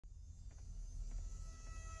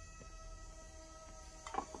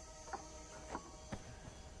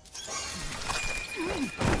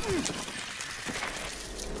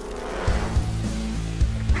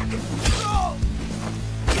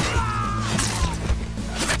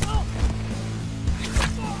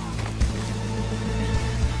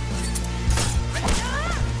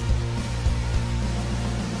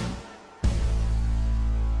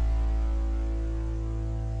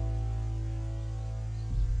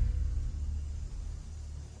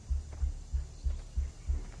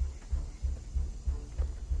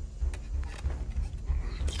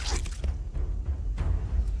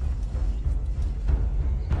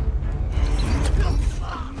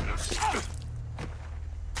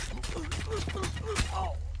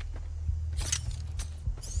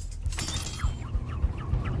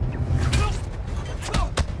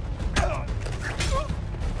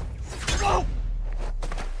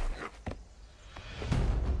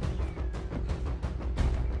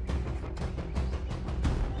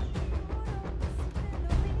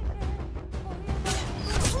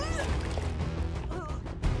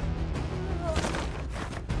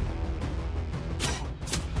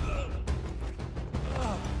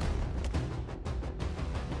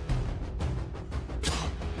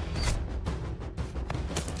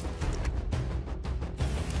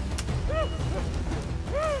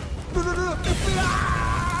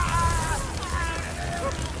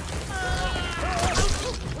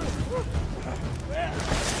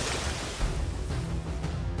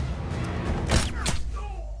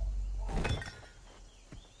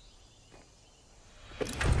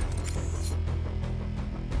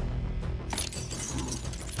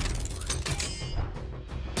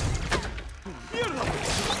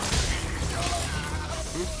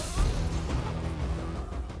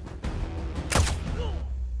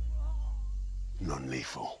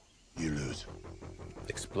Non-lethal. You lose.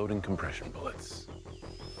 Exploding compression bullets.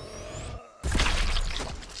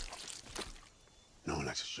 No one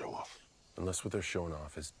likes to show off. Unless what they're showing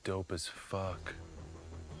off is dope as fuck.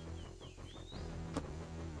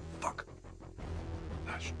 Fuck.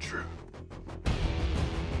 That's true.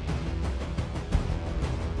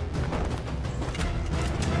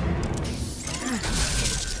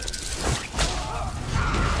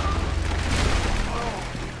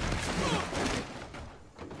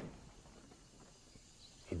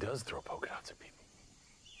 He does throw polka dots at people.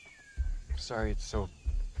 Sorry it's so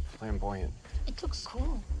flamboyant. It looks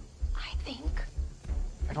cool, I think.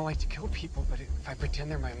 I don't like to kill people, but if I pretend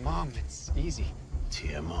they're my mom, it's easy.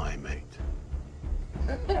 TMI, mate.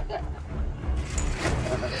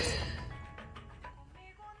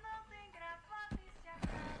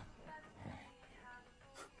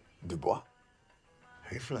 Dubois?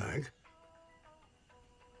 Hey, Flag.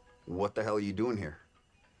 What the hell are you doing here?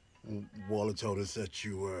 Waller told us that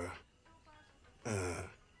you were, are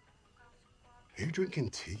you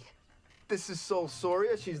drinking tea? This is Sol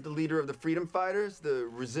Soria. She's the leader of the freedom fighters, the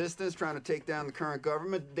resistance trying to take down the current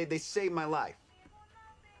government. They saved my life.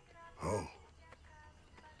 Oh.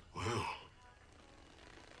 Wow.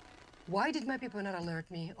 Why did my people not alert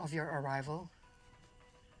me of your arrival?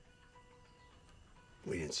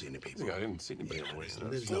 We didn't see any people. I didn't see anybody on the way.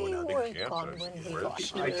 There's no one out They there. were gone when we got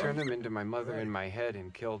I here. turned them into my mother in my head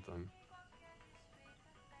and killed them.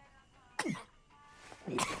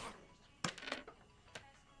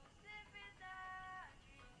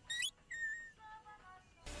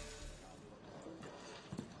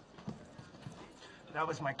 That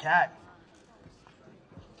was my cat.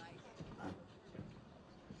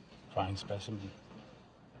 Fine specimen.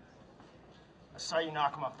 I saw you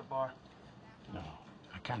knock him off the bar. No,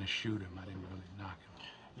 I kind of shoot him. I didn't really knock him.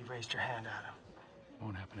 You raised your hand at him.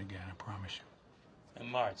 Won't happen again, I promise you. And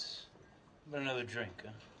Martz, but another drink,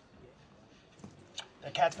 huh?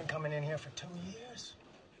 That cat's been coming in here for 2 years.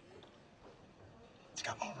 It's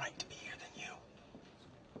got more right to be here than you.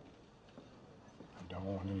 I don't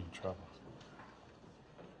want any trouble.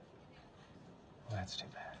 Well, that's too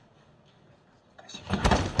bad. 'Cause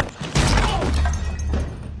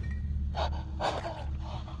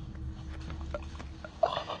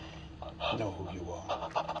You know who you are.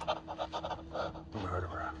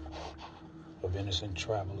 Murderer of innocent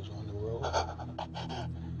travelers on the road.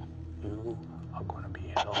 You are going to be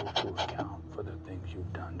held to account for the things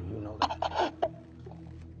you've done. Do you know that?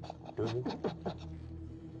 Do you?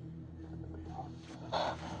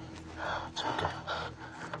 It's okay.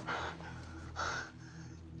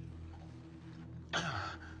 I'm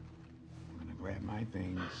going to grab my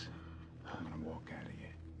things. I'm going to walk out of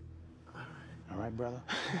here. All right, brother?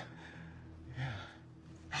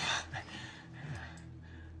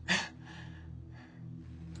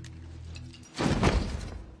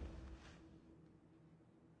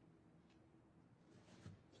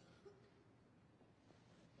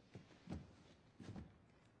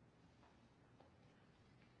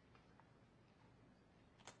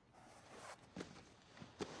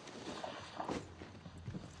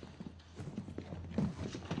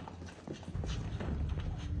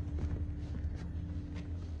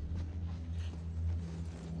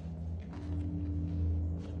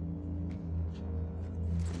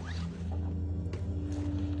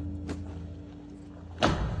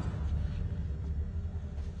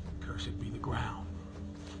 Cursed be the ground,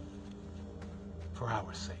 for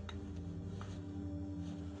our sake.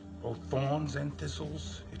 Both thorns and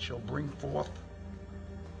thistles it shall bring forth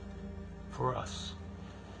for us.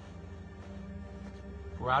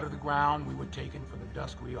 For out of the ground we were taken, for the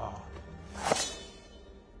dust we are.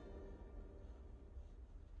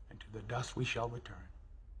 And to the dust we shall return.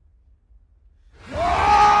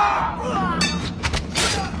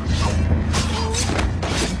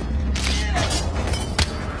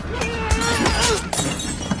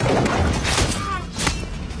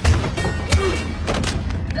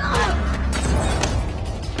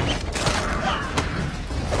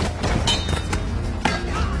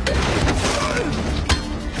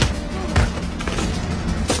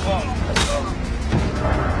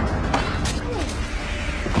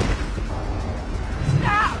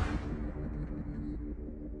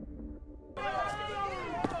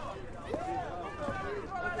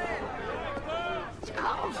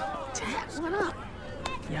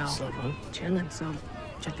 Chilling. So,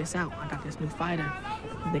 check this out. I got this new fighter.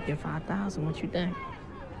 They get 5,000. What you think?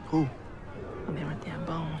 Who? I'm here right there,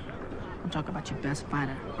 Bone. I'm talking about your best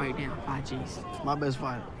fighter right now, 5 G's. My best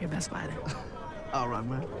fighter. Your best fighter. All right,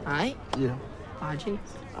 man. All right? Yeah. 5G.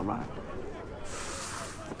 All right.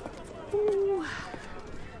 Ooh.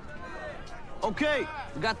 Okay,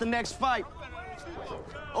 we got the next fight.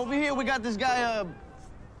 Over here, we got this guy,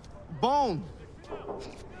 Bone.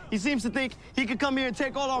 He seems to think he could come here and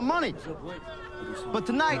take all our money. But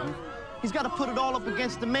tonight, he's got to put it all up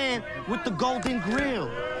against the man with the golden grill.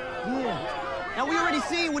 Yeah. Now, we already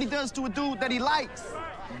seen what he does to a dude that he likes.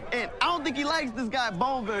 And I don't think he likes this guy,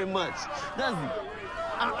 Bone, very much, does he?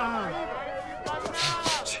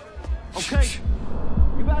 Okay.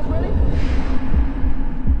 You guys ready?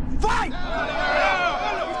 Fight!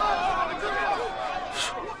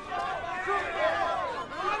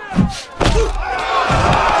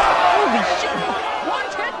 Holy shit! One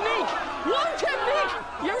technique! One technique!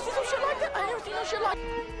 You ever see some shit like that? I never seen no shit like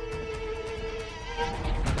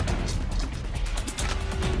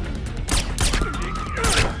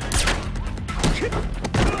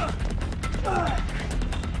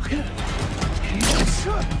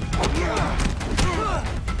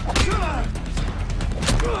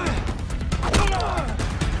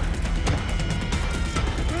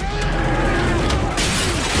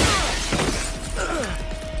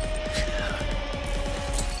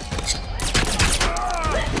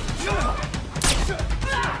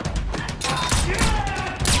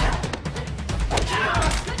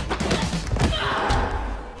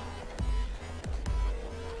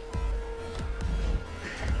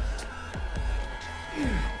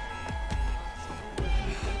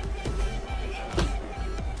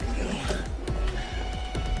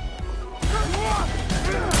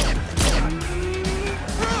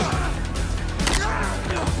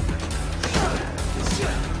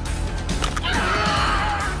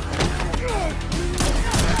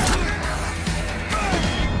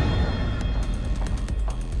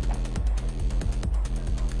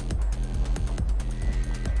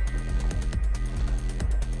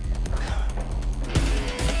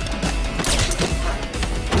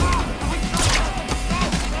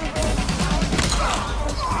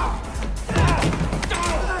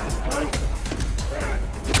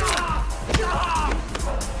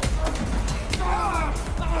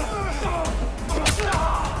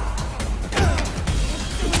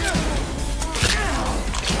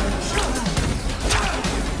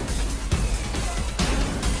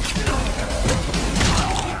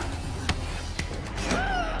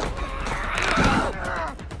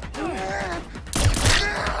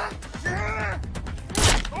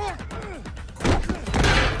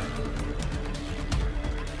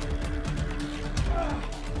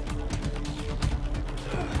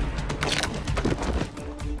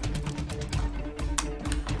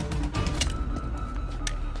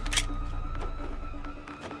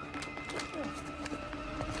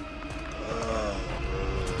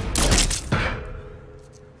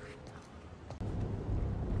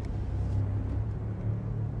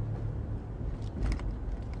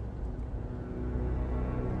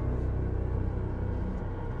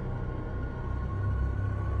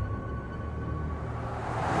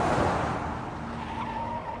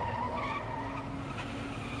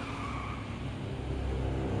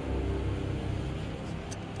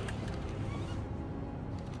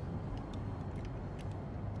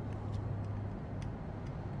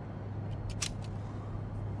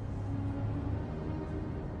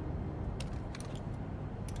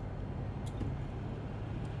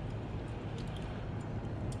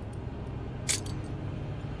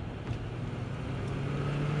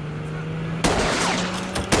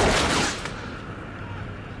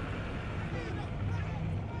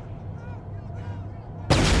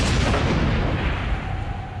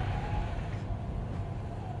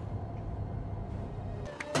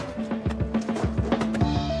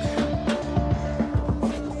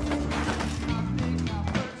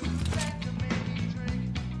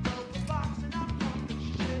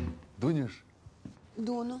Дунешь?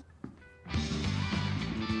 Дуну.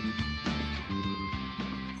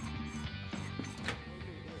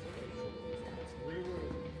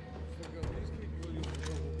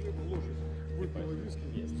 Выпила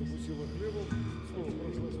виски, закусила хлебом, снова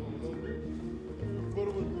прошлась вам головы.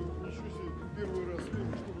 Бармен говорит, ничего себе, первый раз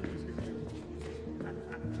вижу, чтобы виски хлебом.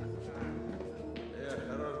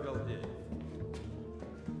 Хорош галдеть.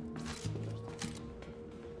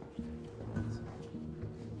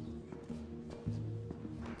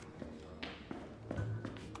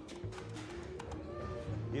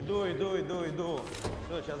 Иду.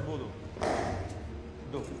 Все, сейчас буду.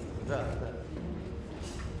 Иду. Да.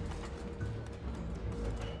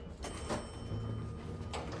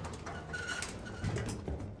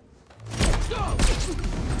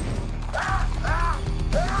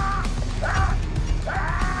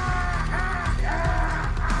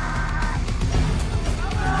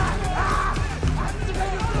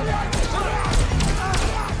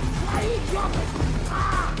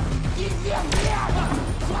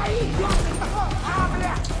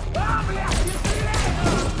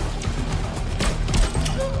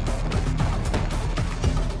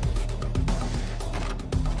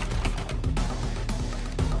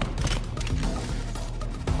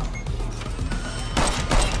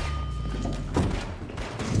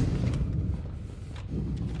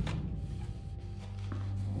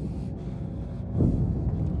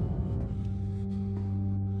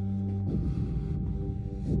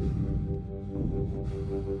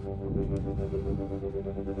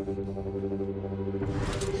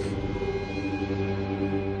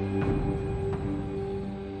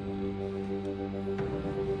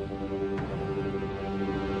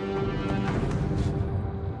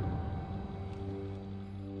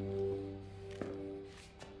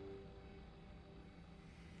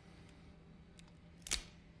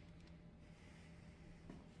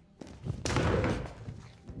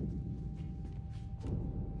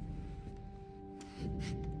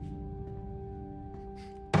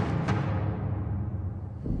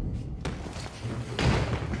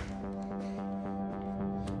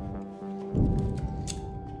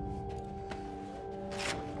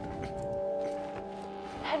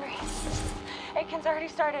 Henry, Aiken's already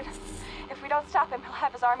started. If we don't stop him, he'll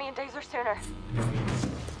have his army in days or sooner.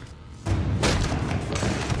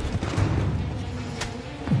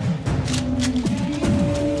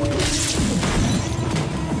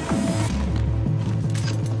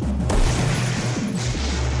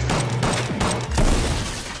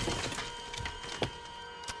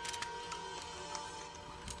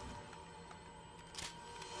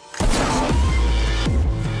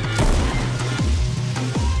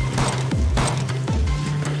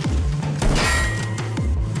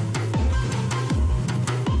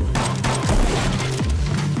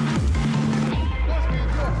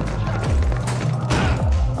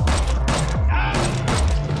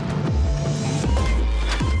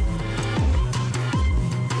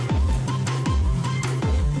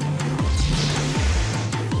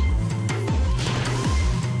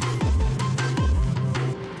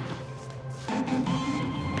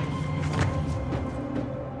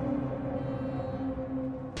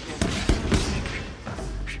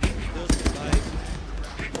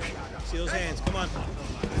 See those hands, come on.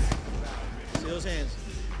 See those hands.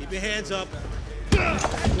 Keep your hands up. Go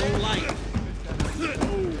light.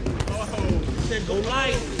 I said go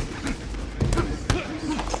light.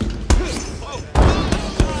 God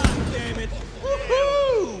damn it.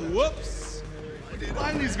 Woohoo! Whoops. Where did you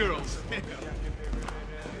find these girls?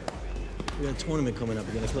 We got a tournament coming up.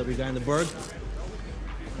 You gonna club your guy in the Berg?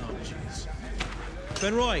 Oh, jeez.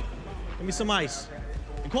 Ben Roy, give me some ice.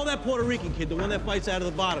 And call that Puerto Rican kid, the one that fights out of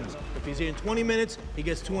the bottoms. If he's here in 20 minutes, he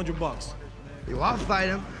gets $200. You want to fight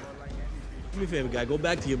him? Do me a favor, guy. Go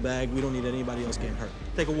back to your bag. We don't need anybody else getting hurt.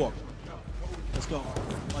 Take a walk. Let's go.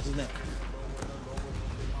 Watch his neck.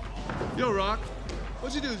 Yo, Rock,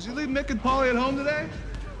 what'd you do? Did you leave Mick and Polly at home today?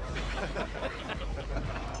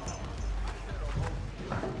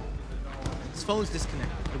 His phone's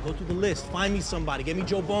disconnected. We'll go through the list. Find me somebody. Get me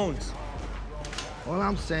Joe Bones. All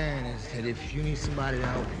I'm saying is that if you need somebody to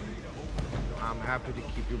help you, I'm happy to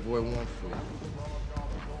keep your boy warm for you.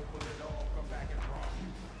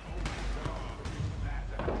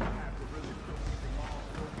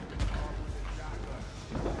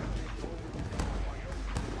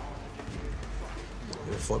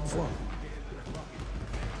 You ever fought before?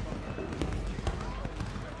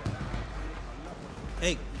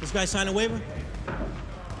 Hey, this guy signed a waiver?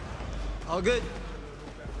 All good.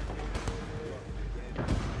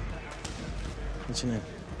 What's your name?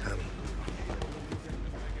 Tommy.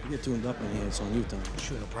 You get tuned up in here, it's on you, Tommy.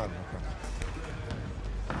 Sure, no problem, no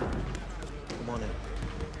problem. Come on in.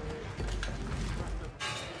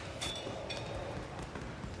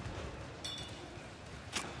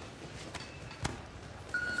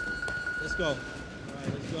 Let's go. All right,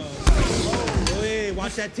 let's go. Oh, hey,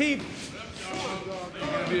 watch that team. You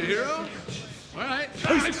gonna be a hero? All right.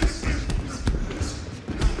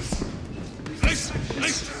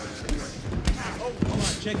 Oh, come on,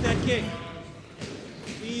 check that kick.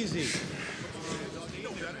 Easy.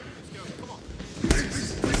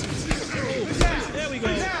 Oh, there we go.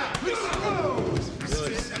 Good.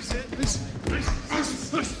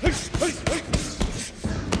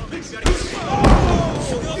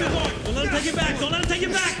 Oh, don't let him take it back. Don't let him take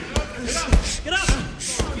it back. Get up.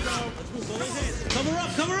 Cover up,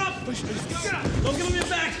 cover up. Don't give him your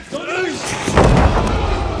back. Don't give him.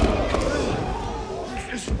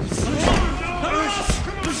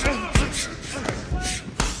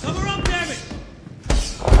 Cover up, damn it.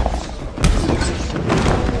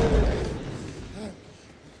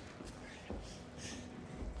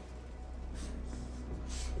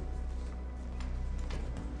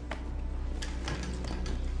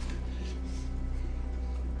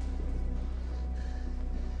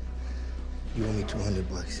 You owe me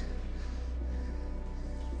 $200.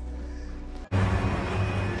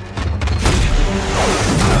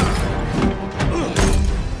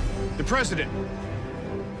 The president.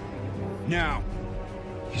 Now.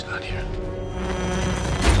 He's not here.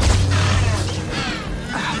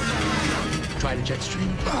 Try the jet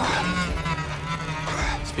stream.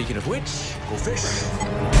 Speaking of which, go fish.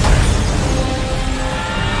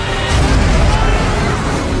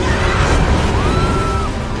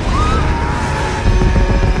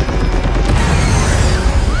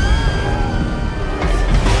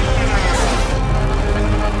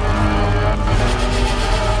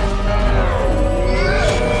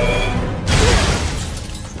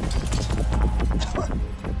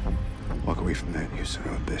 Walk away from that, you son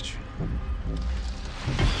of a bitch.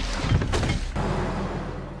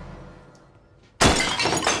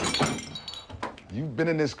 You've been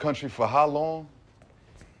in this country for how long?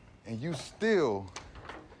 And you still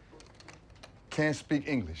can't speak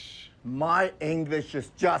English. My English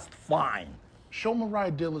is just fine. Show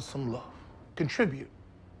Mariah Dillard some love. Contribute,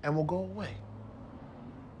 and we'll go away.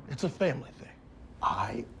 It's a family thing.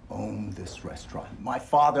 I own this restaurant. My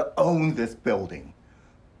father owned this building.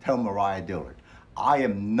 Tell Mariah Dillard, I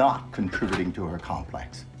am not contributing to her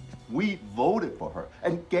complex. We voted for her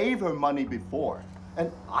and gave her money before. And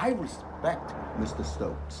I respect Mr.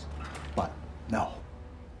 Stokes. But no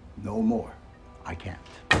more. I can't.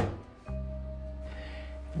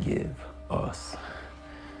 Give us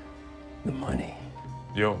the money.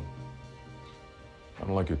 Yo, I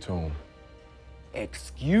don't like your tone.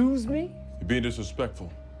 Excuse me? You're being disrespectful.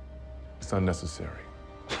 It's unnecessary.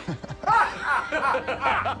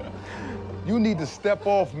 You need to step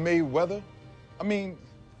off Mayweather. I mean,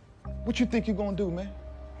 what you think you're gonna do, man?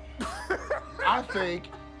 I think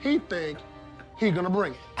he gonna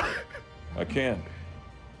bring it. I can.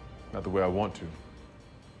 Not the way I want to.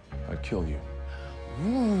 I'd kill you.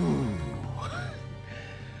 Ooh. I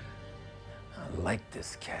like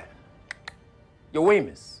this cat. Yo,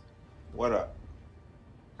 Amos. What up?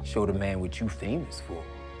 Show the man what you famous for.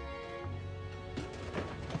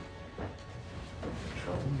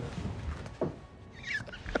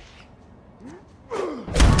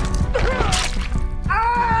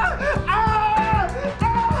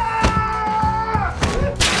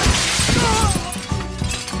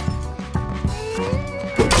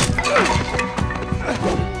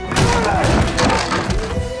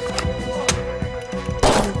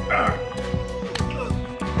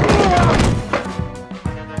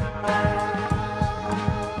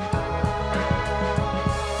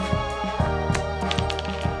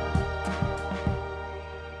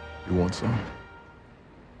 You want some?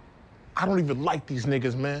 I don't even like these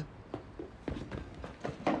niggas, man.